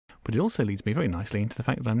But it also leads me very nicely into the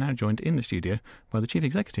fact that I'm now joined in the studio by the Chief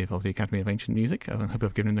Executive of the Academy of Ancient Music. I hope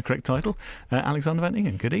I've given him the correct title, Alexander van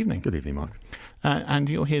Ingen. Good evening. Good evening, Mark. And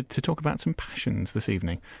you're here to talk about some passions this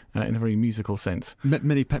evening, in a very musical sense.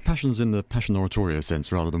 Many passions in the passion oratorio sense,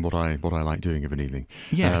 rather than what I like doing of an evening.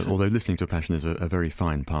 Yes. Although listening to a passion is a very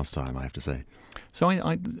fine pastime, I have to say. So we're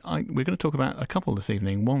going to talk about a couple this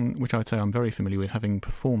evening. One which I would say I'm very familiar with, having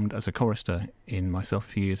performed as a chorister in myself a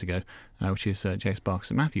few years ago, which is J.S. Bach's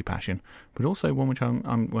St. Matthew Passion, but also one which I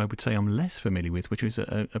would say I'm less familiar with, which is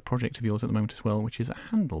a project of yours at the moment as well, which is a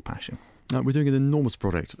Handel Passion. We're doing an enormous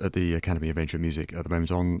project at the Academy of Ancient Music at the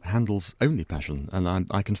moment on Handel's only Passion, and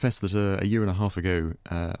I confess that a year and a half ago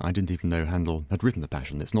I didn't even know Handel had written the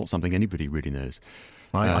Passion. It's not something anybody really knows.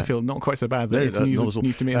 I feel not quite so bad that it's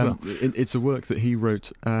news to me as well. It's a work that he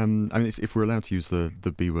wrote. If we're allowed to use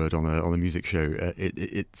the B word on a music show,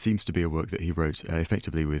 it seems to be a work that he wrote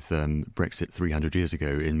effectively with Brexit 300 years ago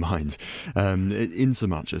in mind. In so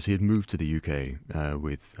much as he had moved to the UK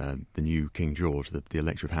with the new King George, the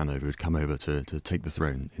Elector of Hanover, had come over to take the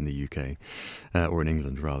throne in the UK, or in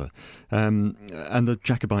England rather, and the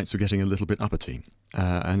Jacobites were getting a little bit uppity.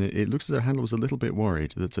 And it looks as though Handel was a little bit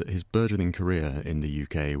worried that his burgeoning career in the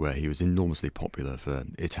UK, where he was enormously popular for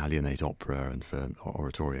Italianate opera and for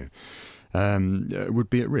oratorio, would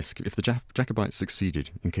be at risk. If the Jacobites succeeded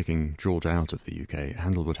in kicking George out of the UK,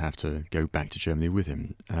 Handel would have to go back to Germany with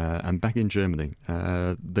him. And back in Germany,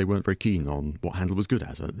 they weren't very keen on what Handel was good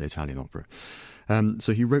at, the Italian opera.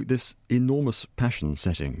 So he wrote this enormous passion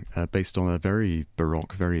setting based on a very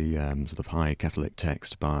Baroque, very sort of high Catholic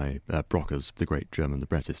text by Brockers, the great German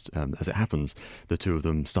librettist. As it happens, the two of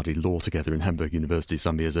them studied law together in Hamburg University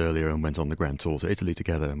some years earlier and went on the grand tour to Italy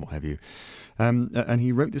together and what have you. And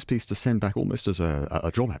he wrote this piece to send back almost as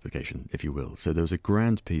a job application, if you will. So there was a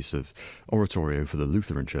grand piece of oratorio for the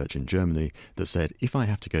Lutheran Church in Germany that said, if I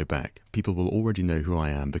have to go back, people will already know who I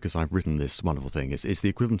am because I've written this wonderful thing. It's the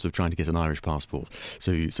equivalent of trying to get an Irish passport,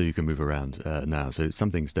 so you can move around now. So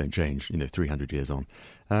some things don't change, 300 years on.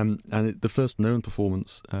 The first known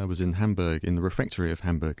performance was in Hamburg, in the refectory of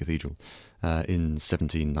Hamburg Cathedral, in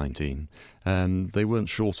 1719. They weren't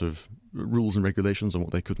short of rules and regulations on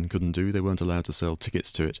what they could and couldn't do. They weren't allowed to sell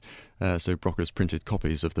tickets to it. So Brockers printed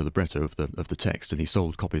copies of the libretto of the text, and he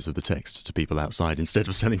sold copies of the text to people outside instead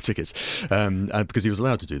of selling tickets, because he was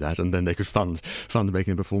allowed to do that, and then they could fund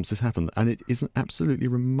making the performances happen. And it is an absolutely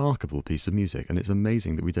remarkable piece of music, and it's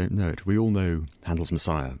amazing that we don't know it. We all know Handel's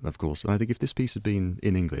Messiah, of course, and I think if this piece had been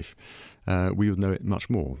in English, we would know it much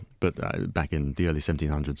more. But back in the early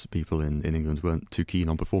 1700s, people in England weren't too keen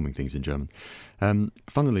on performing things in German.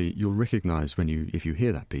 Funnily, you'll recognise if you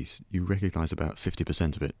hear that piece, you recognise about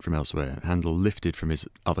 50% of it from elsewhere. Handel lifted from his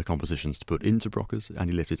other compositions to put into Brockers, and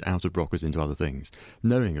he lifted out of Brockers into other things,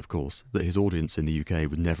 knowing, of course, that his audience in the UK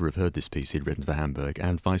would never have heard this piece he'd written for Hamburg,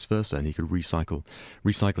 and vice versa, and he could recycle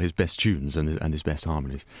his best tunes and his best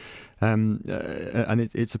harmonies. And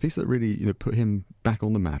it's a piece that really put him back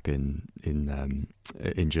on the map in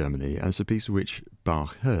Germany, and it's a piece which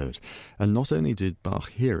Bach heard. And not only did Bach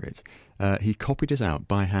hear it, he copied it out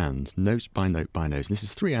by hand, note by note by note. And this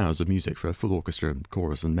is 3 hours of music for a full orchestra,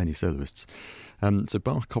 chorus, and many soloists. So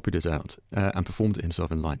Bach copied it out and performed it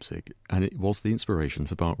himself in Leipzig, and it was the inspiration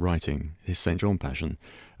for Bach writing his St. John Passion.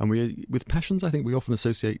 And with passions, I think we often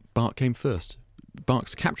associate Bach came first.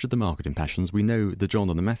 Bach's captured the market in passions. We know the John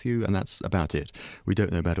and the Matthew, and that's about it. We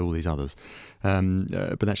don't know about all these others.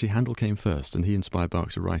 But actually, Handel came first, and he inspired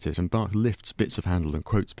Bach to write it. And Bach lifts bits of Handel and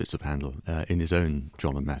quotes bits of Handel in his own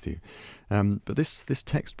John and Matthew. But this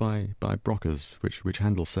text by Brockers, which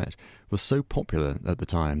Handel set, was so popular at the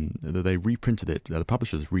time that they reprinted it. The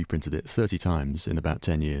publishers reprinted it 30 times in about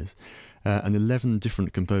 10 years. And 11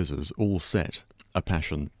 different composers all set a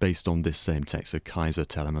passion based on this same text. So Kaiser,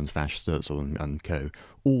 Telemann, Fasch, Sturzel and co.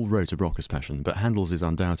 all wrote a Brockers passion, but Handel's is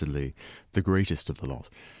undoubtedly the greatest of the lot.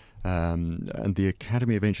 And the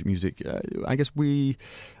Academy of Ancient Music, I guess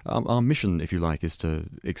our mission, if you like, is to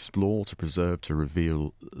explore, to preserve, to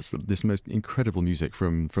reveal this most incredible music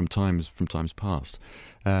from times past,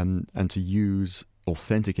 and to use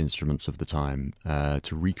authentic instruments of the time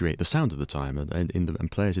to recreate the sound of the time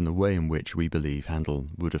and play it in the way in which we believe Handel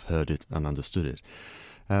would have heard it and understood it.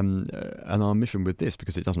 And our mission with this,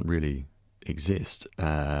 because it doesn't really exist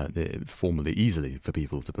formally easily for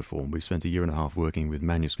people to perform. We've spent a year and a half working with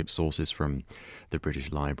manuscript sources from the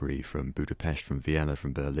British Library, from Budapest, from Vienna,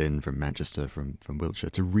 from Berlin, from Manchester, from Wiltshire,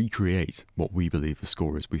 to recreate what we believe the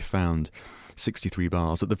score is. We found 63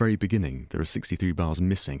 bars at the very beginning. There are 63 bars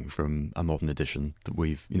missing from a modern edition that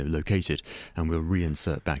we've located and we'll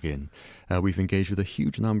reinsert back in. We've engaged with a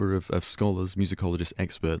huge number of scholars, musicologists,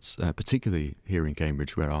 experts, particularly here in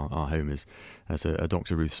Cambridge, where our home is. As a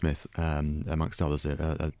Dr. Ruth Smith, amongst others,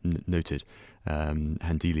 a noted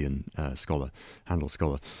Handelian scholar, Handel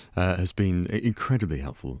scholar, has been incredibly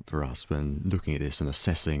helpful for us when looking at this and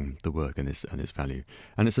assessing the work and its value.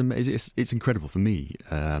 And it's incredible for me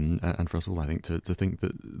and for us all, I think, to think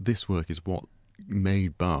that this work is what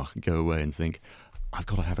made Bach go away and think, I've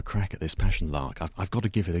got to have a crack at this Passion Lark. I've got to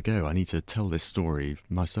give it a go. I need to tell this story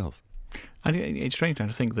myself. And it's strange now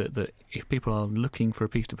to think that if people are looking for a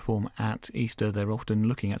piece to perform at Easter, they're often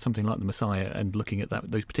looking at something like the Messiah and looking at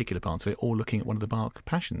those particular parts of it, or looking at one of the Bach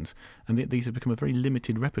Passions. And these have become a very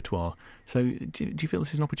limited repertoire. So do you feel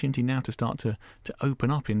this is an opportunity now to start to open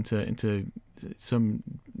up into some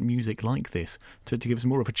music like this, to give us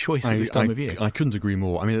more of a choice at this time of year? I couldn't agree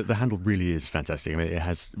more. I mean, the Handel really is fantastic. I mean, it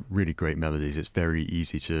has really great melodies. It's very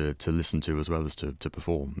easy to listen to as well as to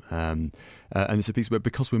perform. And it's a piece where,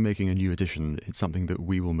 because we're making a new edition, it's something that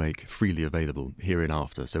we will make freely available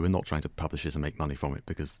hereinafter. So we're not trying to publish it and make money from it,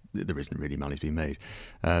 because there isn't really money to be made.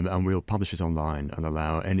 And we'll publish it online and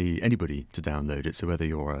allow anybody to download it. So whether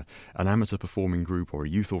you're an amateur performing group or a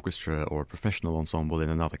youth orchestra or a professional ensemble in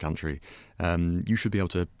another country, you should be able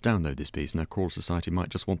to download this piece. And a choral society might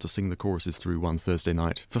just want to sing the choruses through one Thursday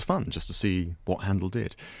night for fun, just to see what Handel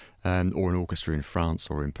did. Or an orchestra in France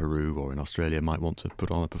or in Peru or in Australia might want to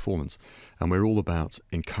put on a performance. And we're all about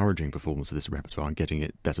encouraging performance of this repertoire and getting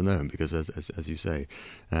it better known, because as you say,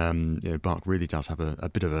 Bach really does have a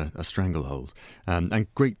bit of a stranglehold. And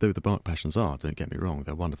great though the Bach Passions are, don't get me wrong,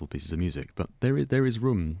 they're wonderful pieces of music, but there is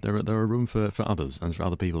room, there are room for others and for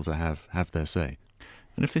other people to have their say.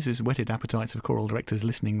 And if this has whetted appetites of choral directors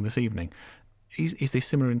listening this evening, is this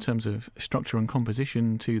similar in terms of structure and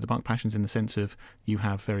composition to the Bach Passions, in the sense of you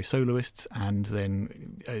have various soloists, and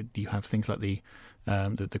then you have things like the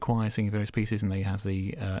choir singing various pieces, and they have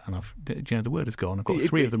the the word has gone. I've got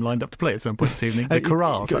three of them lined up to play at some point this evening. The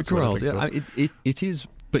chorales. Chorales, yeah. It is,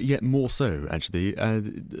 but yet more so, actually,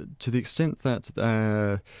 to the extent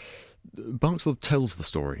that Bach sort of tells the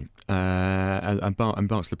story, and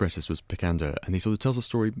Bach's librettist was Picander, and he sort of tells the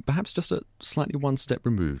story perhaps just a slightly one step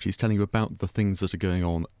removed. He's telling you about the things that are going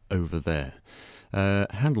on over there.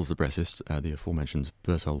 Handel's librettist, the aforementioned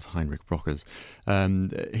Bertold Heinrich Brockers,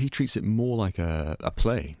 he treats it more like a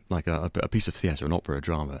play, like a piece of theatre, an opera, a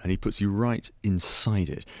drama, and he puts you right inside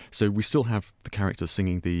it. So we still have the characters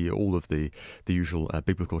singing all of the usual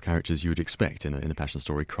biblical characters you would expect in a Passion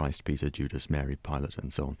story: Christ, Peter, Judas, Mary, Pilate,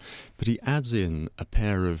 and so on. But he adds in a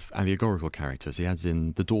pair of allegorical characters. He adds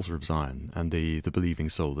in the daughter of Zion and the believing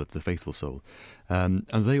soul, the faithful soul. And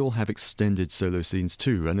they all have extended solo scenes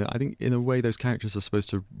too. And I think in a way those characters are supposed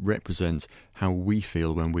to represent how we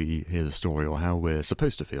feel when we hear the story, or how we're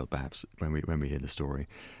supposed to feel perhaps when we hear the story.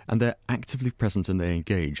 And they're actively present and they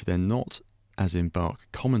engage. They're not, as in Bach,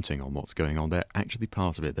 commenting on what's going on. They're actually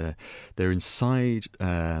part of it. They're inside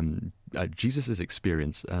Jesus'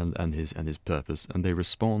 experience and his purpose, and they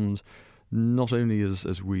respond not only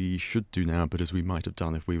as we should do now, but as we might have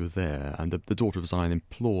done if we were there. And the daughter of Zion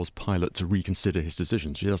implores Pilate to reconsider his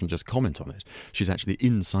decision. She doesn't just comment on it. She's actually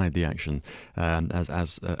inside the action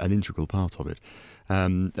as an integral part of it.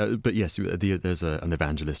 But yes, there's an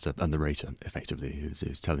evangelist, a narrator, effectively,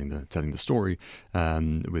 who's telling the story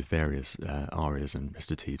with various arias and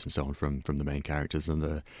recitatives and so on from the main characters.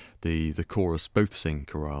 And the chorus both sing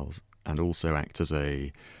chorales and also act as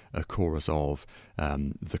a chorus of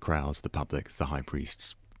the crowd, the public, the high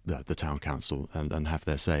priests, the town council, and have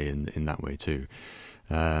their say in that way too.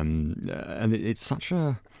 And it's such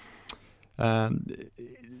a...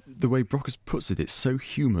 the way Brockers puts it, it's so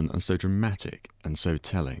human and so dramatic and so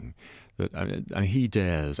telling that he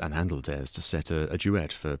dares, and Handel dares, to set a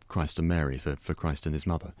duet for Christ and Mary, for Christ and his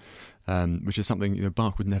mother, which is something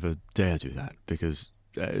Bach would never dare do that, because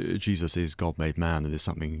Jesus is God made man and is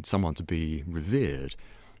someone to be revered.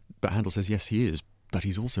 But Handel says, yes, he is, but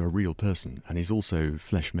he's also a real person, and he's also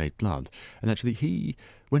flesh made blood. And actually,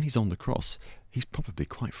 when he's on the cross, he's probably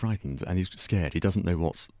quite frightened and he's scared. He doesn't know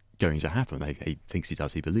what's going to happen. He thinks he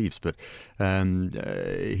does, he believes, but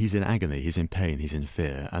he's in agony, he's in pain, he's in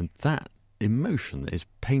fear. And that emotion is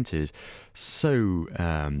painted so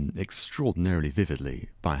extraordinarily vividly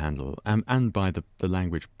by Handel and by the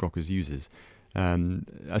language Brockers uses.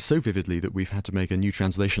 so vividly that we've had to make a new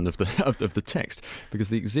translation of the text, because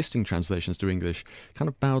the existing translations to English kind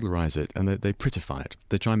of bowdlerize it, and they prettify it.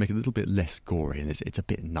 They try and make it a little bit less gory, and it's a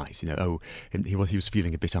bit nice, he was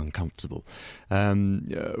feeling a bit uncomfortable.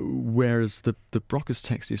 Whereas the Broca's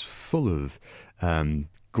text is full of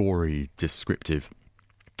gory, descriptive.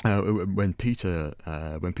 When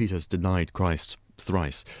Peter's denied Christ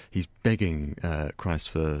thrice, he's begging Christ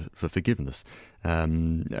for forgiveness,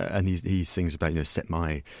 and he sings about, set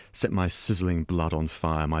my sizzling blood on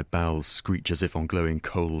fire, my bowels screech as if on glowing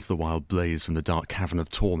coals, the wild blaze from the dark cavern of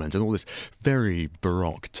torment, and all this very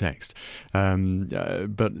baroque text. But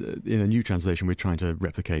in a new translation, we're trying to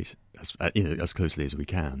replicate as closely as we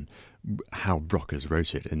can how Broca's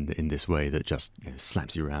wrote it in this way that just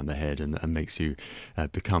slaps you around the head and makes you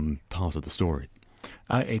become part of the story.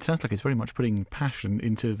 It sounds like it's very much putting passion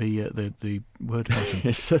into the word passion.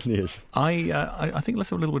 It certainly is. I think let's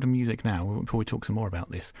have a little bit of music now before we talk some more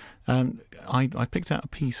about this. I picked out a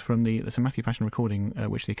piece from there's a Matthew Passion recording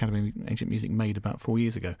which the Academy of Ancient Music made about 4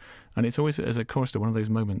 years ago, and it's always, as a chorister, one of those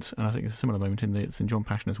moments, and I think it's a similar moment in the St John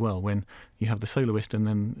Passion as well, when you have the soloist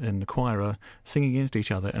and the choir are singing against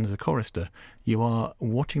each other, and as a chorister you are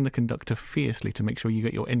watching the conductor fiercely to make sure you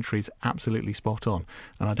get your entries absolutely spot on,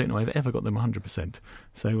 and I don't know I've ever got them 100%.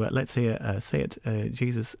 So let's hear Say It,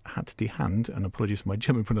 Jesus hat die Hand, and apologies for my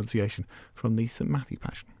German pronunciation, from the St Matthew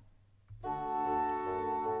Passion.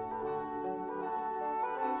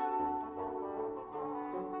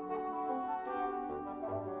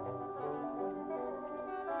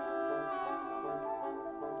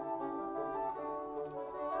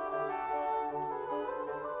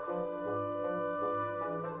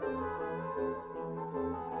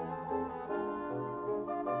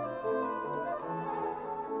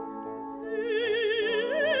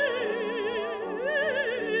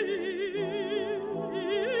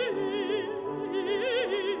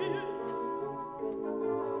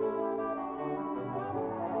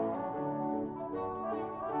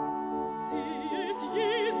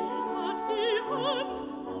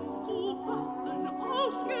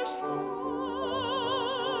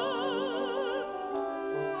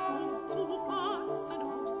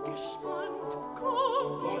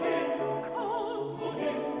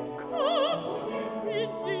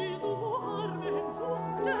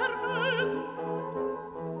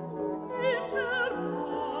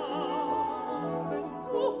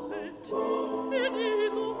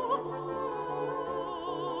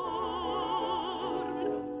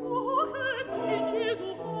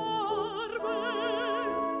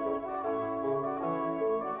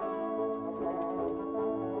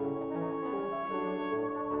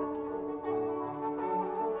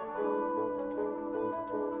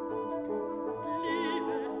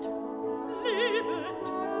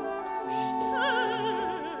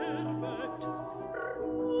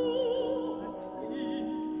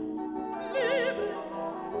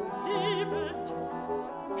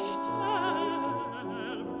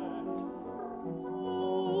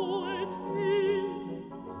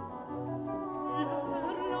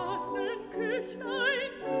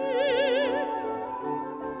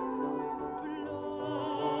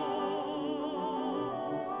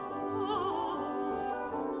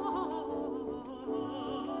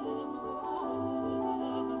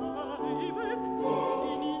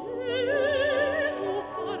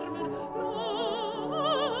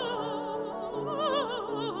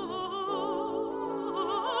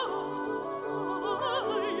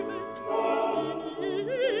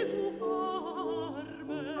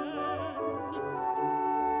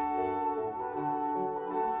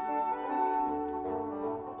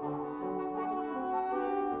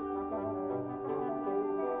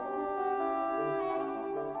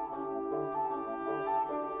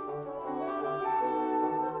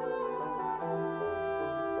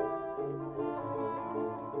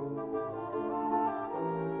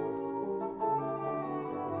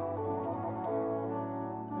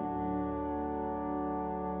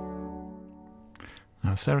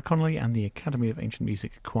 Sarah Connolly and the Academy of Ancient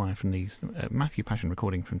Music Choir from the Matthew Passion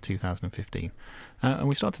recording from 2015. And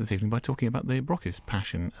we started this evening by talking about the Broca's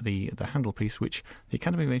Passion, the Handel piece, which the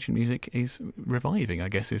Academy of Ancient Music is reviving, I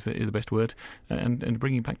guess is the best word, and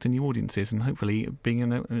bringing back to new audiences and hopefully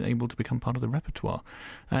being able to become part of the repertoire.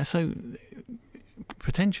 So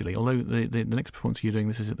potentially, although the next performance you're doing,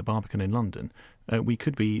 this is at the Barbican in London, we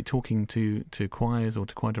could be talking to choirs or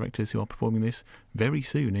to choir directors who are performing this very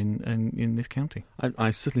soon in this county.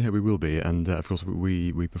 I certainly hope we will be, and of course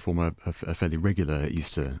we perform a fairly regular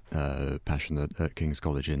Easter Passion at King's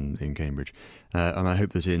College in Cambridge, and I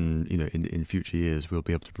hope that in future years we'll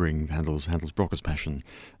be able to bring Handel's Brockes Passion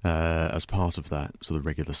as part of that sort of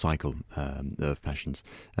regular cycle of passions.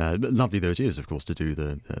 But lovely though it is, of course, to do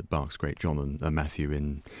the Bach's Great John and Matthew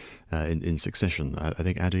in succession. I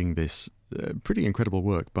think adding this pretty incredible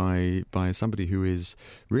work by somebody who is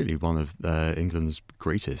really one of England's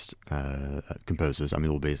greatest composers. I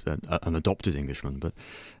mean, albeit an adopted Englishman, but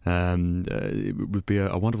it would be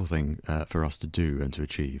a wonderful thing for us to do and to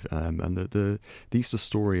achieve. And the Easter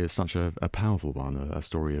story is such a powerful one, a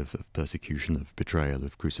story of persecution, of betrayal,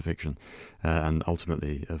 of crucifixion, and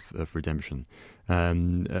ultimately of redemption.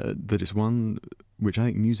 That it's one which I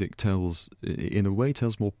think music tells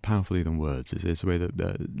more powerfully than words. It's a way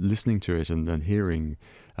that listening to it and hearing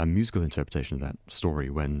a musical interpretation of that story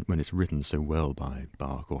when it's written so well by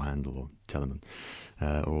Bach or Handel or Telemann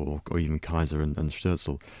or even Kaiser and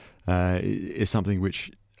Stürzel is something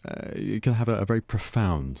which it can have a very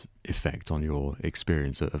profound effect on your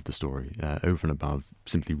experience of the story, over and above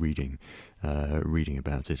simply reading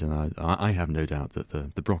about it. And I have no doubt that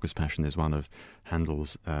the Brockes Passion is one of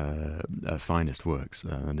Handel's finest works,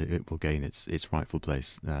 and it will gain its rightful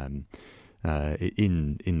place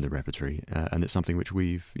in the repertory, and it's something which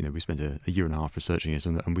we spent a year and a half researching it,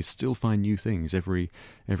 and we still find new things every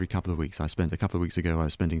couple of weeks. A couple of weeks ago I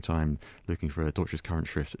was spending time looking for a Deutsches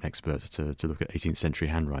Currentschrift expert to look at 18th century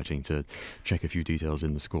handwriting to check a few details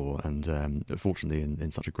in the score, and fortunately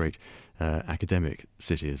in such a great academic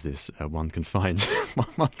city as this, one can find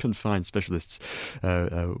specialists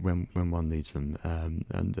when one needs them,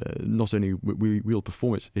 and not only we'll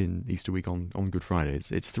perform it in Easter week on Good Friday.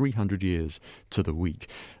 It's 300 years to the week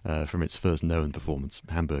from its first known performance,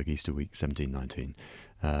 Hamburg Easter Week 1719.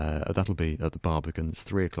 That'll be at the Barbican. It's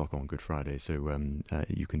 3 o'clock on Good Friday, so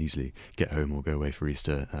you can easily get home or go away for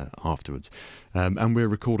Easter afterwards. And we're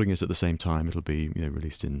recording it at the same time. It'll be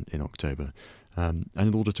released in October. And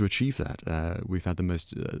in order to achieve that, we've had the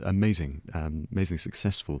most amazingly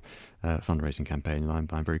successful fundraising campaign, and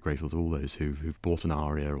I'm very grateful to all those who've bought an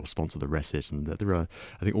aria or sponsored a recit. And there are,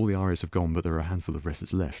 I think all the arias have gone, but there are a handful of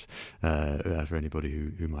recits left for anybody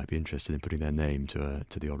who might be interested in putting their name to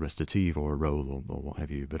the odd recitative or a role or what have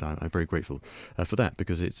you. But I'm very grateful for that,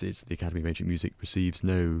 because it's the Academy of Ancient Music receives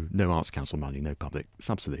no Arts Council money, no public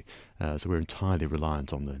subsidy, so we're entirely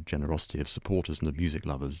reliant on the generosity of supporters and of music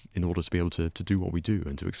lovers in order to be able to do what we do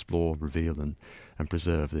and to explore, reveal and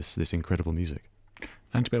preserve this incredible music.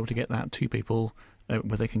 And to be able to get that to people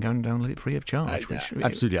where they can go and download it free of charge, which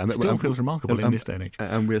absolutely still feels remarkable in this day and age.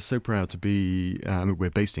 And we're so proud to be, we're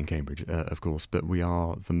based in Cambridge, of course, but we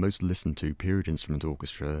are the most listened to period instrument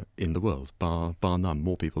orchestra in the world, bar none.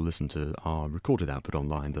 More people listen to our recorded output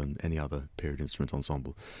online than any other period instrument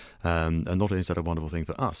ensemble. And not only is that a wonderful thing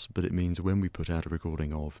for us, but it means when we put out a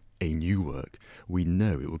recording of a new work, we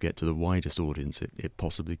know it will get to the widest audience it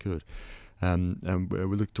possibly could. And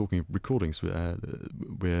we're talking recordings.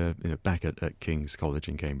 We're back at King's College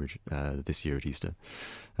in Cambridge this year at Easter,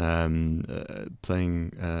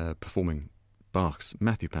 performing Bach's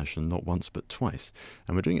Matthew Passion not once but twice.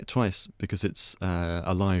 And we're doing it twice because it's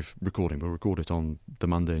a live recording. We'll record it on the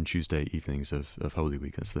Monday and Tuesday evenings of Holy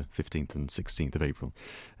Week. That's the 15th and 16th of April.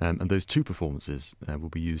 And those two performances will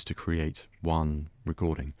be used to create one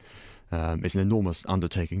recording. It's an enormous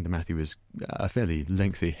undertaking. The Matthew is a fairly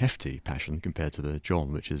lengthy, hefty passion compared to the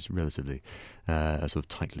John, which is relatively sort of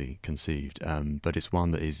tightly conceived. But it's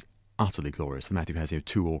one that is utterly glorious. The Matthew has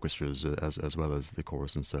two orchestras as well as the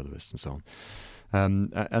chorus and soloists and so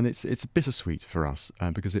on. And it's bittersweet for us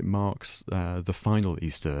because it marks the final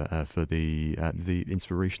Easter for the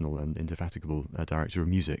inspirational and indefatigable director of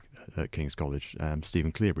music at King's College,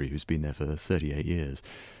 Stephen Cleobury, who's been there for 38 years.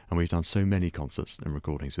 And we've done so many concerts and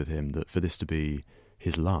recordings with him that for this to be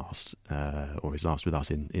his last, or his last with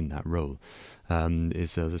us in that role,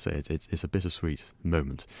 is, as I say, it's a bittersweet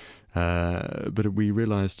moment. But we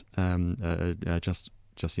realised just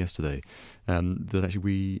yesterday that actually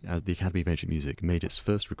we, as the Academy of Ancient Music, made its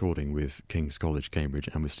first recording with King's College, Cambridge,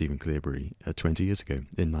 and with Stephen Cleobury 20 years ago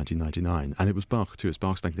in 1999. And it was Bach too. It's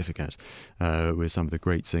Bach's Magnificat with some of the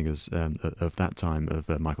great singers of that time, of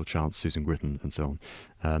Michael Chance, Susan Gritton, and so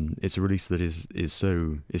on. It's a release that is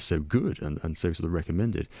so good and so sort of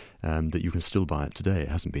recommended that you can still buy it today. It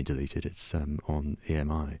hasn't been deleted. It's on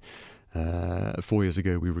EMI. 4 years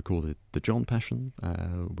ago, we recorded the John Passion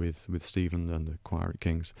with Stephen and the choir at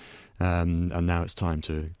King's, and now it's time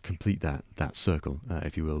to complete that circle,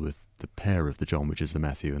 if you will, with the pair of the John, which is the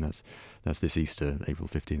Matthew, and that's this Easter, April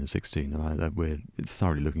 15 and 16, and we're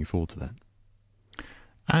thoroughly looking forward to that.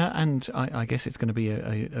 And I guess it's going to be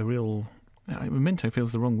a real... memento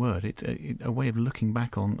feels the wrong word. It's a way of looking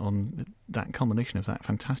back on that culmination of that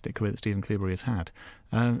fantastic career that Stephen Cleobury has had.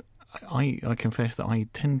 I confess that I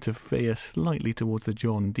tend to veer slightly towards the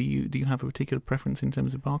John. Do you have a particular preference in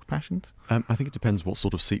terms of Bach passions? I think it depends what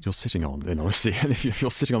sort of seat you're sitting on, in honesty. And if you're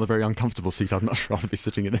sitting on a very uncomfortable seat, I'd much rather be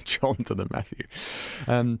sitting in a John than a Matthew.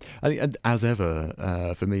 I think, as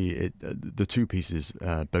ever, for me, the two pieces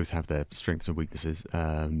both have their strengths and weaknesses,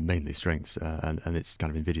 mainly strengths, and it's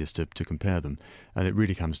kind of invidious to compare them. And it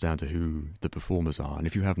really comes down to who the performers are. And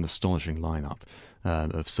if you have an astonishing lineup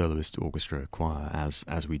of soloist, orchestra, choir,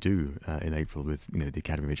 as we do in April with the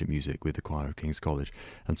Academy of Ancient Music, with the choir of King's College,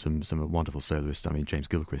 and some wonderful soloists. I mean, James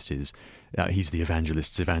Gilchrist he's the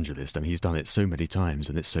evangelist's evangelist. I mean, he's done it so many times,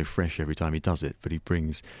 and it's so fresh every time he does it. But he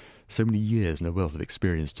brings so many years and a wealth of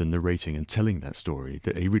experience to narrating and telling that story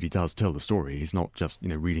that he really does tell the story. He's not just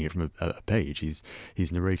reading it from a page. He's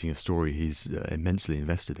narrating a story he's immensely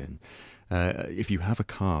invested in. If you have a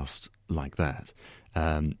cast like that,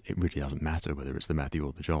 it really doesn't matter whether it's the Matthew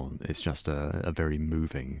or the John. It's just a very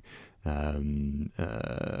moving, dare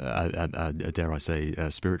I say,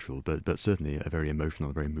 spiritual, but certainly a very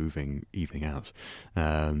emotional, very moving evening out.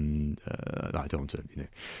 I don't want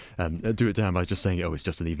to, do it down by just saying, it's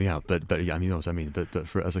just an evening out. But yeah, I mean, you know what I mean.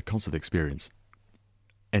 But as a concert experience,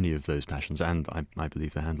 any of those passions, and I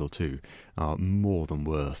believe the Handel too, are more than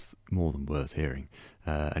worth hearing.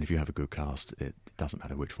 And if you have a good cast, it doesn't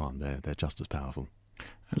matter which one; they're just as powerful.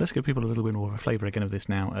 Let's give people a little bit more of a flavour again of this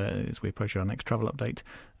now as we approach our next travel update.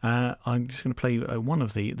 I'm just going to play one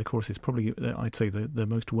of the choruses, probably I'd say the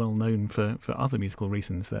most well known for other musical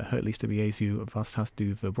reasons. Hörtlichste Jesu, Was hast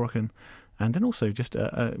du verbrochen? And then also just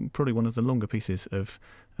probably one of the longer pieces of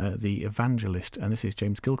the Evangelist, and this is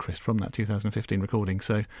James Gilchrist from that 2015 recording.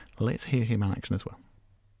 So let's hear him in action as well.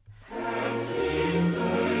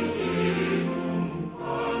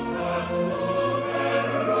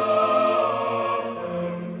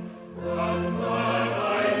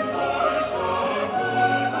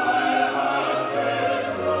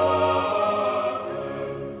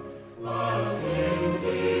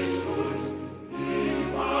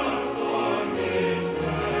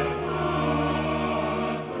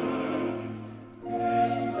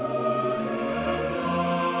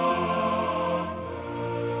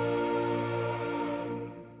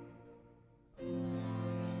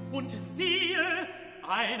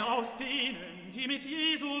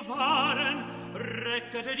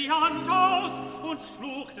 Die Hand aus und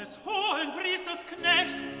schlug des hohen Priesters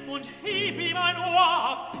Knecht und hieb ihm ein Ohr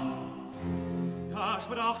ab. Da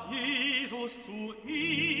sprach Jesus zu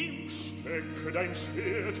ihm: Stecke dein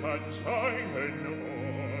Schwert an seinen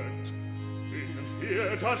Ort. In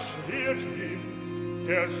vierter Schwert ihm,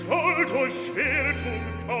 der soll durchs Schwertum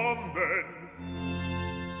kommen.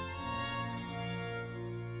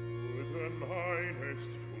 Oder meinest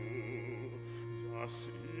du, dass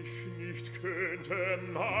ich nicht könnte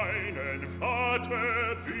meinen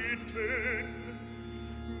Vater bitten,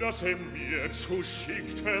 dass mir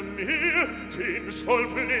zuschickte mir den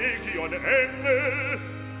 12 Legion Engel,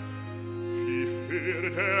 wie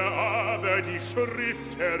führt aber die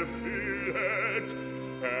Schrift erfüllet,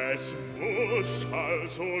 es muss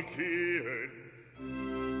also gehen.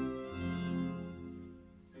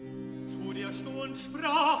 Zu der Stund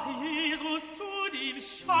sprach Jesus zu den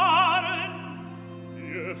Scharen: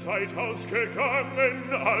 Ihr seid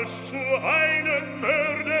ausgegangen als zu einem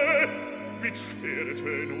Mörder, mit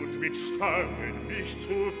Schwerten und mit Stangen mich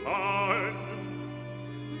zu fahren.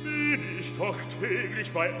 Bin ich doch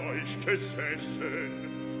täglich bei euch gesessen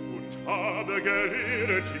und habe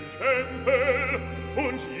gelehrt im Tempel,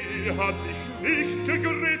 und ihr habt mich nicht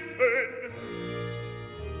gegriffen.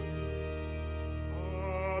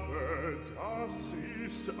 Aber das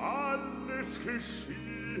ist alles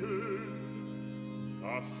geschehen,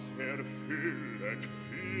 das erfüllet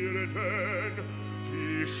führten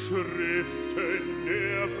die Schriften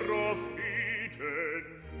der Propheten.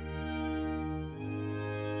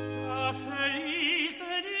 Da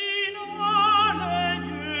verließen ihn alle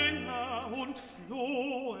Jünger und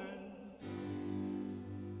flohen.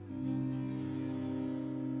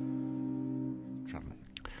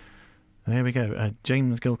 There we go.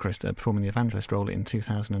 James Gilchrist performing the evangelist role in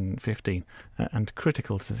 2015, and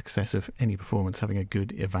critical to the success of any performance having a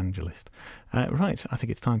good evangelist. Right, I think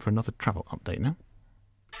it's time for another travel update now.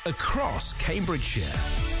 Across Cambridgeshire.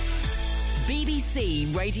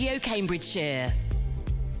 BBC Radio Cambridgeshire.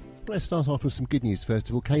 Let's start off with some good news first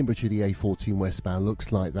of all. Cambridgeshire, the A14 westbound,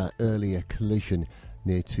 looks like that earlier collision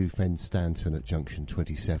near to Fen Stanton at junction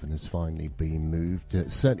 27 has finally been moved.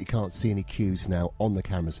 Certainly can't see any queues now on the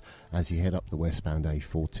cameras as you head up the westbound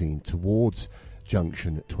A14 towards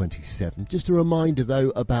junction 27. Just a reminder though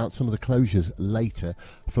about some of the closures later.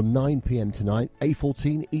 From 9 p.m. tonight,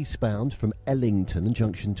 A14 eastbound from Ellington and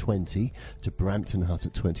junction 20 to Brampton Hut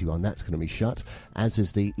at 21, that's going to be shut, as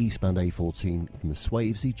is the eastbound A14 from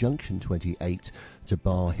Swavesey junction 28 to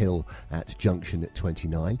Bar Hill at junction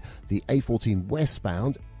 29. The A14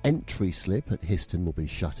 westbound entry slip at Histon will be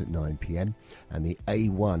shut at 9 p.m. and the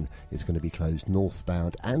A1 is going to be closed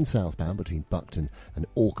northbound and southbound between Buckton and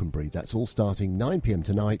Auchenbury. That's all starting 9 p.m.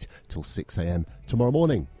 tonight till 6 a.m. tomorrow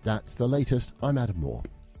morning. That's the latest. I'm Adam Moore.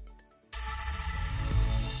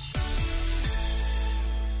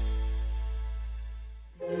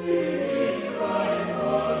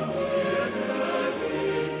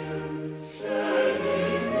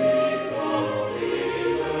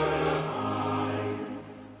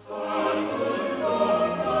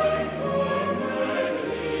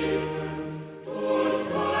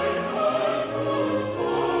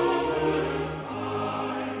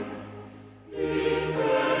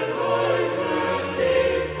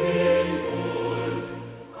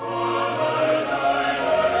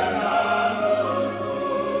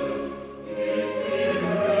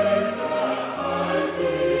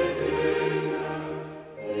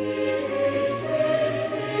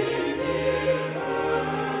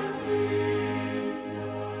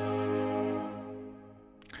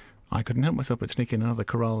 I couldn't help myself but sneak in another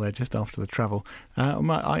chorale there just after the travel.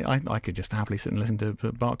 I could just happily sit and listen to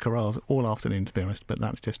Bach chorales all afternoon, to be honest, but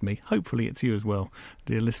that's just me. Hopefully it's you as well,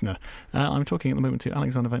 dear listener. I'm talking at the moment to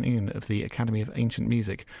Alexander van Ingen of the Academy of Ancient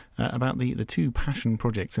Music about the two passion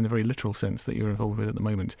projects in the very literal sense that you're involved with at the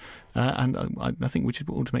moment. And I think we should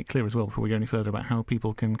ought to make clear as well, before we go any further, about how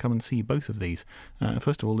people can come and see both of these.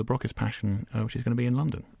 First of all, the Brockes Passion, which is going to be in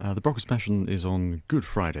London. The Brockes Passion is on Good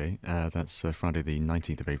Friday. That's Friday the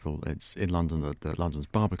 19th of April. It's in London at London's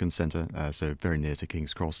Barbican Centre, so very near to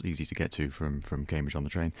King's Cross, easy to get to from Cambridge on the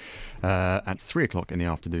train. At 3 o'clock in the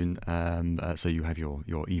afternoon, so you have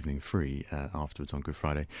your evening free afterwards on Good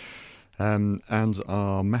Friday. And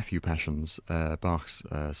our Matthew Passions, Bach's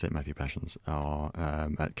St Matthew Passions, are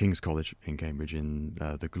at King's College in Cambridge in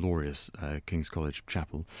the glorious King's College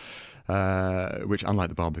Chapel, which, unlike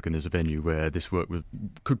the Barbican, is a venue where this work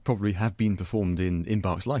could probably have been performed in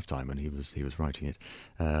Bach's lifetime when he was writing it,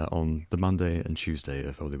 on the Monday and Tuesday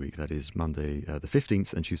of Holy Week. That is Monday the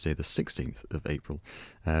 15th and Tuesday the 16th of April.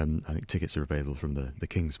 I think tickets are available from the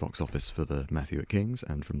King's box office for the Matthew at King's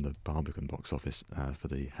and from the Barbican box office for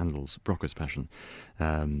the Handel's Brockes Passion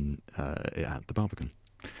at the Barbican.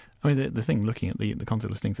 I mean, the thing, looking at the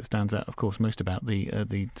concert listings, that stands out, of course, most about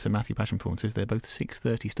the St Matthew Passion performances, they're both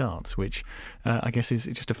 6:30 starts, which I guess is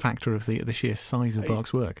just a factor of the sheer size of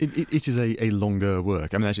Bach's work. It is a longer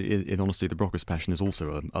work. I mean, actually, in honesty, the Brockes Passion is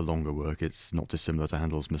also a longer work. It's not dissimilar to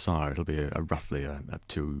Handel's Messiah. It'll be roughly a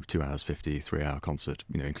 2 hours 50, 3 hour concert,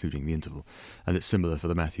 including the interval, and it's similar for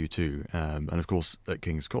the Matthew too. And of course, at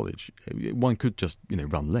King's College, one could just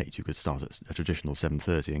run late. You could start at a traditional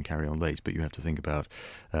 7:30 and carry on late, but you have to think about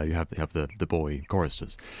you have the boy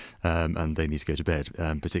choristers, and they need to go to bed.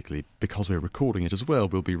 Particularly because we're recording it as well,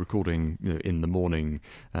 we'll be recording in the morning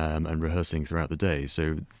and rehearsing throughout the day.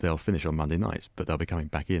 So they'll finish on Monday night, but they'll be coming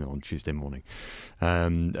back in on Tuesday morning.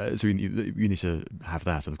 So you need to have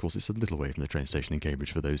that, and of course it's a little way from the train station in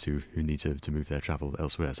Cambridge for those who need to move their travel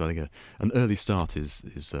elsewhere. So I think an early start is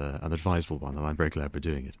an advisable one, and I'm very glad we're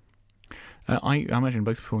doing it. I imagine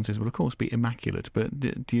both performances will, of course, be immaculate, but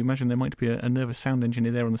do you imagine there might be a nervous sound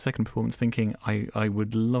engineer there on the second performance thinking, I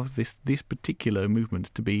would love this particular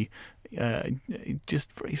movement to be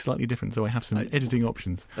just very slightly different, so I have some editing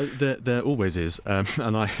options? There always is,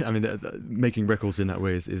 and I mean, making records in that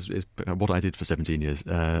way is what I did for 17 years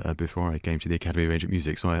before I came to the Academy of Ancient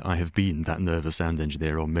Music, so I have been that nervous sound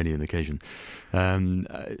engineer on many an occasion.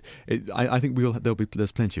 I think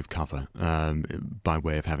there's plenty of cover by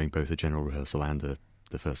way of having both a general rehearsal and the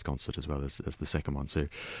first concert as well as the second one. So,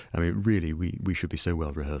 I mean, really, we should be so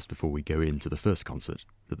well rehearsed before we go into the first concert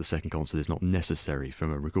that the second concert is not necessary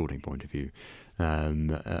from a recording point of view.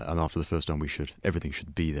 And after the first one, everything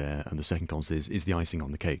should be there. And the second concert is the icing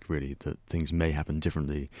on the cake, really, that things may happen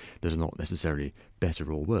differently, that are not necessarily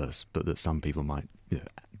better or worse, but that some people might,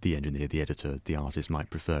 the engineer, the editor, the artist might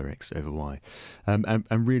prefer X over Y.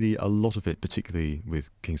 And really, a lot of it, particularly with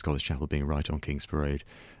King's College Chapel being right on King's Parade,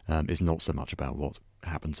 is not so much about what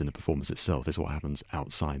happens in the performance itself, it's what happens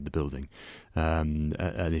outside the building. And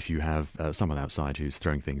if you have someone outside who's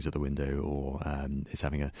throwing things at the window, or is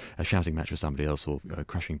having a shouting match with somebody else, or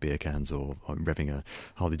crashing beer cans, or revving a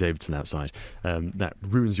Harley Davidson outside, that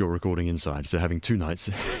ruins your recording inside. So having two nights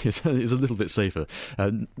is a little bit safer.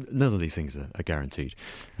 None of these things are guaranteed,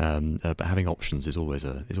 but having options is always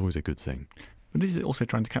a good thing. But is it also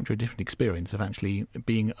trying to capture a different experience of actually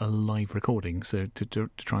being a live recording? So to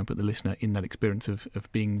try and put the listener in that experience of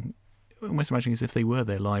being, almost imagining as if they were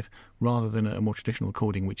there live, rather than a more traditional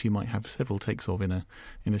recording, which you might have several takes of in a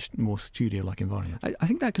more studio-like environment. I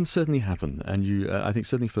think that can certainly happen, and I think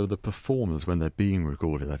certainly for the performers when they're being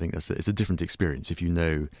recorded, I think it's a different experience if you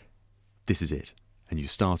know this is it, and you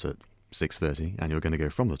start at 6:30 and you're going to go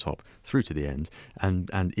from the top through to the end, and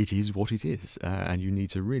it is what it is, and you need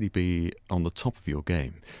to really be on the top of your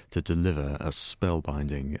game to deliver a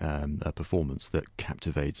spellbinding a performance that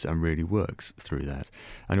captivates and really works through that.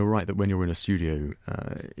 And you're right that when you're in a studio,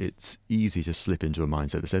 it's easy to slip into a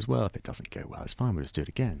mindset that says, well, if it doesn't go well, it's fine, we'll just do it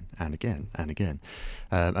again and again and again.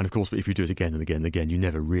 And of course, but if you do it again and again and again, you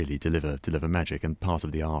never really deliver magic. And part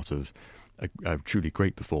of the art of a truly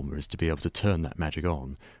great performer is to be able to turn that magic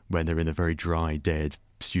on when they're in a very dry, dead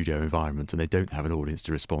studio environment and they don't have an audience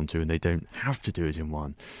to respond to, and they don't have to do it in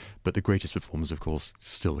one. But the greatest performers, of course,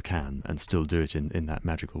 still can and still do it in that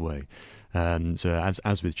magical way. So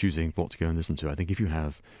as with choosing what to go and listen to, I think if you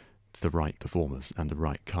have the right performers and the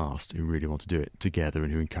right cast who really want to do it together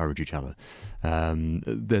and who encourage each other,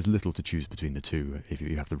 there's little to choose between the two if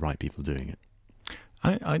you have the right people doing it.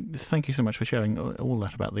 I thank you so much for sharing all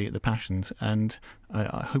that about the passions, and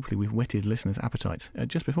hopefully we've whetted listeners' appetites.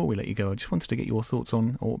 Just before we let you go, I just wanted to get your thoughts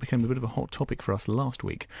on what became a bit of a hot topic for us last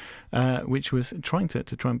week, which was trying to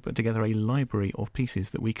put together a library of pieces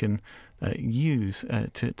that we can use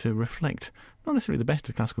to reflect not necessarily the best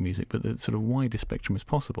of classical music, but the sort of widest spectrum as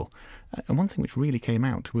possible. And one thing which really came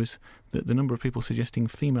out was the number of people suggesting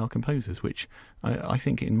female composers, which I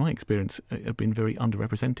think, in my experience, have been very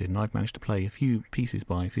underrepresented. And I've managed to play a few pieces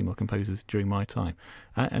by female composers during my time.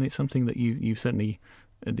 And it's something that you've certainly...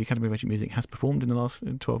 The Academy of Ancient Music has performed in the last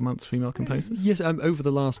 12 months, female composers? Yes, over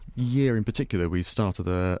the last year in particular, we've started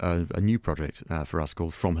a new project for us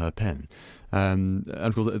called From Her Pen. And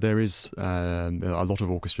of course, there is a lot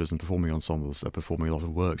of orchestras and performing ensembles performing a lot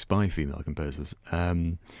of works by female composers.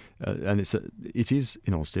 And it is,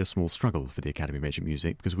 in honesty, a small struggle for the Academy of Ancient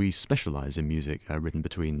Music, because we specialise in music written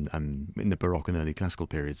between in the Baroque and early classical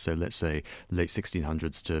periods, so let's say late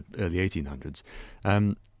 1600s to early 1800s.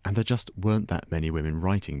 And there just weren't that many women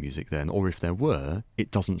writing music then, or if there were, it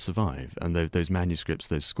doesn't survive. And those manuscripts,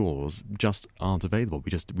 those scores, just aren't available.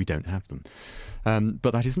 We don't have them.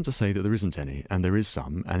 But that isn't to say that there isn't any, and there is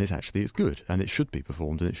some, and it's good, and it should be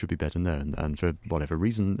performed, and it should be better known. And for whatever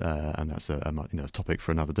reason, and that's a topic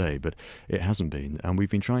for another day, but it hasn't been. And we've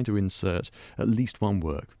been trying to insert at least one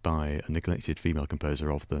work by a neglected female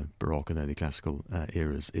composer of the Baroque and early classical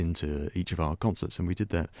eras into each of our concerts, and we did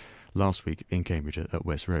that last week in Cambridge at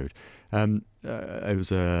West Road. It was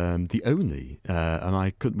the only,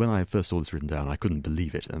 and when I first saw this written down, I couldn't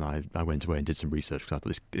believe it, and I went away and did some research because I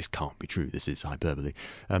thought this can't be true. This is hyperbole,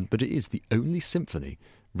 but it is the only symphony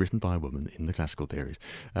written by a woman in the classical period,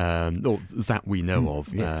 or that we know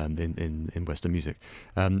of. Yes. In Western music.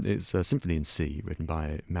 It's a symphony in C written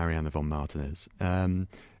by Marianne von Martinez.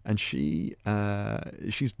 And she's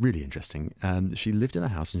really interesting. She lived in a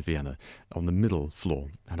house in Vienna on the middle floor,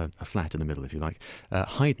 had a flat in the middle, if you like.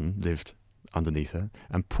 Haydn lived underneath her,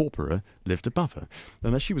 and Porpora lived above her.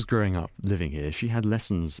 And as she was growing up living here, she had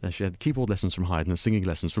lessons. She had keyboard lessons from Haydn and singing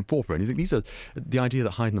lessons from Porpora. And the idea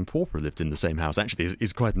that Haydn and Porpora lived in the same house actually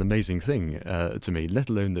is quite an amazing thing to me, let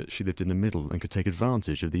alone that she lived in the middle and could take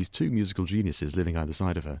advantage of these two musical geniuses living either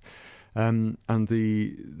side of her. And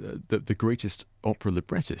the greatest opera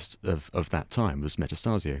librettist of that time was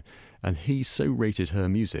Metastasio, and he so rated her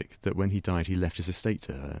music that when he died he left his estate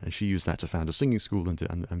to her, and she used that to found a singing school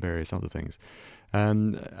and various other things.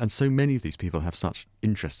 And so many of these people have such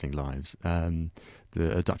interesting lives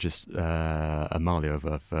the Duchess Amalia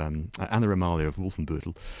Anna Amalia of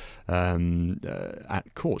Wolfenbüttel.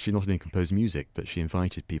 At court, she not only composed music, but she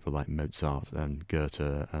invited people like Mozart and Goethe,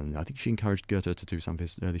 and I think she encouraged Goethe to do some of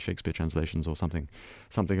his early Shakespeare translations or something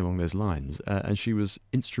along those lines. And she was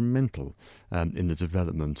instrumental in the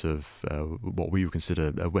development of what we would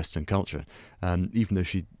consider a Western culture, even though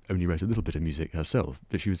she only wrote a little bit of music herself,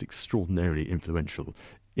 but she was extraordinarily influential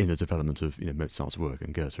in the development of Mozart's work,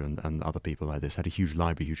 and Goethe and other people like this. Had a huge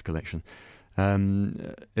library, huge collection.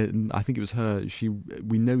 I think it was her.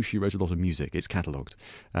 We know she wrote a lot of music. It's catalogued,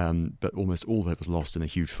 but almost all of it was lost in a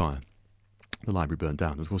huge fire. The library burned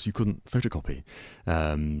down. Of course, you couldn't photocopy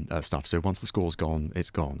stuff. So once the score's gone,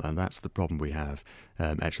 it's gone, and that's the problem we have.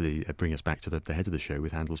 Actually, bring us back to the head of the show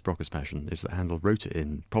with Handel's Brockes Passion. Is that Handel wrote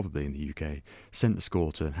it probably in the UK, sent the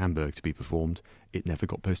score to Hamburg to be performed. It never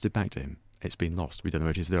got posted back to him. It's been lost. We don't know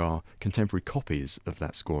where it is. There are contemporary copies of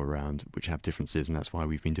that score around which have differences, and that's why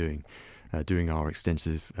we've been doing our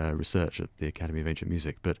extensive research at the Academy of Ancient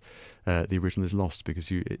Music. But the original is lost because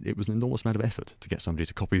it was an enormous amount of effort to get somebody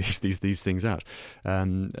to copy these things out.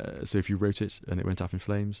 So if you wrote it and it went up in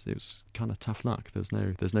flames, it was kind of tough luck. There's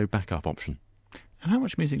no backup option. And how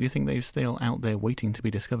much music do you think there's still out there waiting to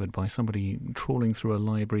be discovered by somebody trawling through a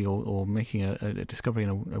library or making a discovery in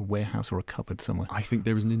a warehouse or a cupboard somewhere? I think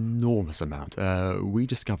there is an enormous amount. We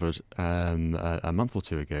discovered a month or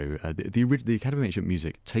two ago, the Academy of Ancient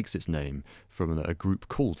Music takes its name from a group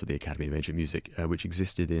called the Academy of Ancient Music, which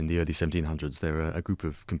existed in the early 1700s. There were a group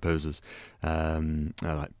of composers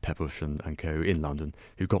like Pepusch and co. in London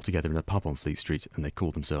who got together in a pub on Fleet Street, and they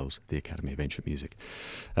called themselves the Academy of Ancient Music.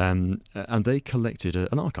 And they collected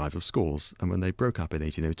an archive of scores, and when they broke up in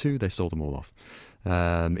 1802, they sold them all off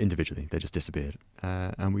individually. They just disappeared,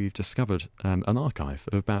 and we've discovered an archive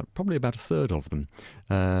of probably about a third of them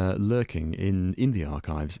lurking in the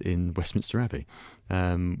archives in Westminster Abbey.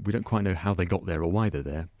 We don't quite know how they got there or why they're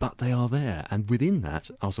there, but they are there, and within that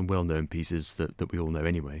are some well-known pieces that we all know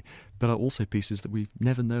anyway, but are also pieces that we've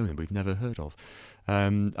never known and we've never heard of.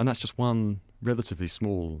 And that's just one relatively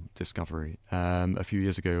small discovery. A few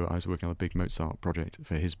years ago, I was working on a big Mozart project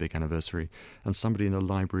for his big anniversary, and somebody in a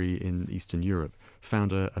library in Eastern Europe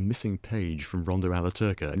found a missing page from Rondo alla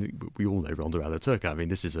Turca. And we all know Rondo alla Turca. I mean,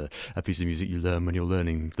 this is a piece of music you learn when you're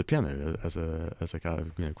learning the piano as a kind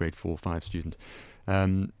of grade 4 or 5 student.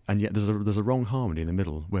 And yet there's a wrong harmony in the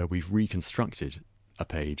middle where we've reconstructed a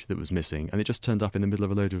page that was missing, and it just turned up in the middle of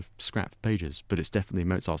a load of scrap pages, but it's definitely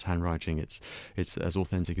Mozart's handwriting. It's as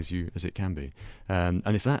authentic as it can be, and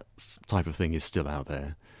if that type of thing is still out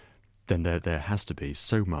there, then there has to be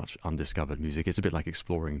so much undiscovered music. It's a bit like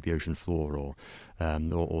exploring the ocean floor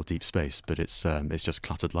or deep space, but it's just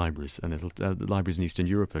cluttered libraries, and the libraries in Eastern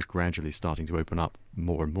Europe are gradually starting to open up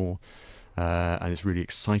more and more. And it's really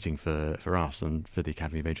exciting for us and for the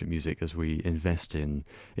Academy of Ancient Music as we invest in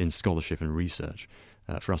scholarship and research,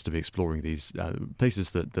 for us to be exploring these places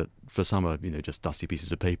that for some are just dusty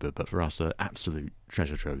pieces of paper, but for us are absolute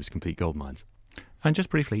treasure troves, complete gold mines. And just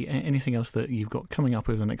briefly, anything else that you've got coming up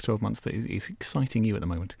over the next 12 months that is exciting you at the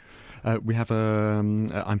moment? We have I'm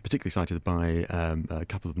particularly excited by a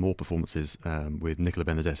couple of more performances with Nicola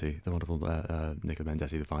Benedetti, the wonderful Nicola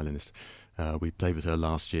Benedetti, the violinist. We played with her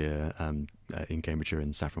last year in Cambridgeshire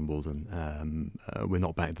in Saffron Walden. We're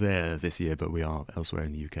not back there this year, but we are elsewhere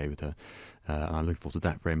in the UK with her. And I'm looking forward to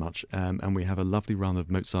that very much. And we have a lovely run of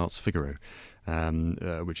Mozart's Figaro,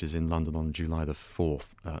 which is in London on July the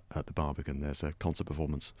 4th at the Barbican. There's a concert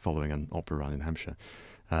performance following an opera run in Hampshire.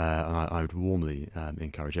 And I would warmly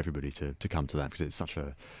encourage everybody to come to that, because it's such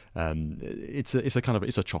it's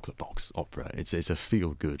a chocolate box opera. It's a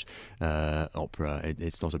feel good opera.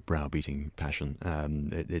 It's not a browbeating passion.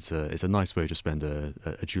 It's a nice way to spend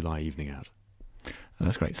a July evening out.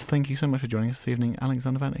 That's great. Thank you so much for joining us this evening,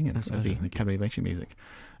 Alexander van Ingen of the Academy of Ancient Music.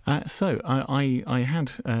 So I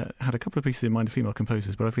had a couple of pieces in mind of female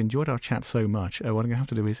composers, but I've enjoyed our chat so much. What I'm going to have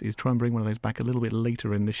to do is try and bring one of those back a little bit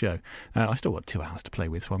later in the show. I still got 2 hours to play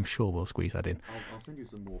with, so I'm sure we'll squeeze that in. I'll send you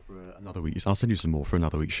some more for another week. I'll send you some more for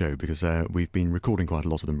another week's show, because we've been recording quite a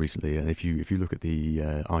lot of them recently. And if you look at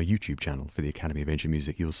our YouTube channel for the Academy of Ancient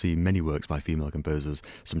Music, you'll see many works by female composers,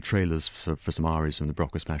 some trailers for some arias from the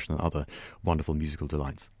Brockes Passion and other wonderful musical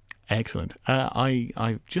delights. Excellent.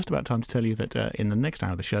 I've just about time to tell you that in the next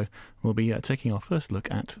hour of the show, we'll be taking our first look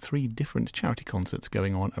at 3 different charity concerts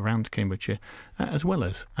going on around Cambridgeshire, as well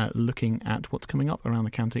as looking at what's coming up around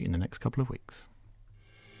the county in the next couple of weeks.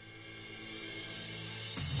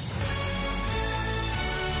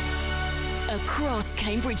 Across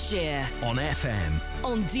Cambridgeshire. On FM.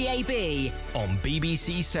 On DAB. On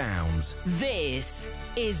BBC Sounds. This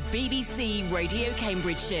is BBC Radio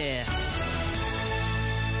Cambridgeshire.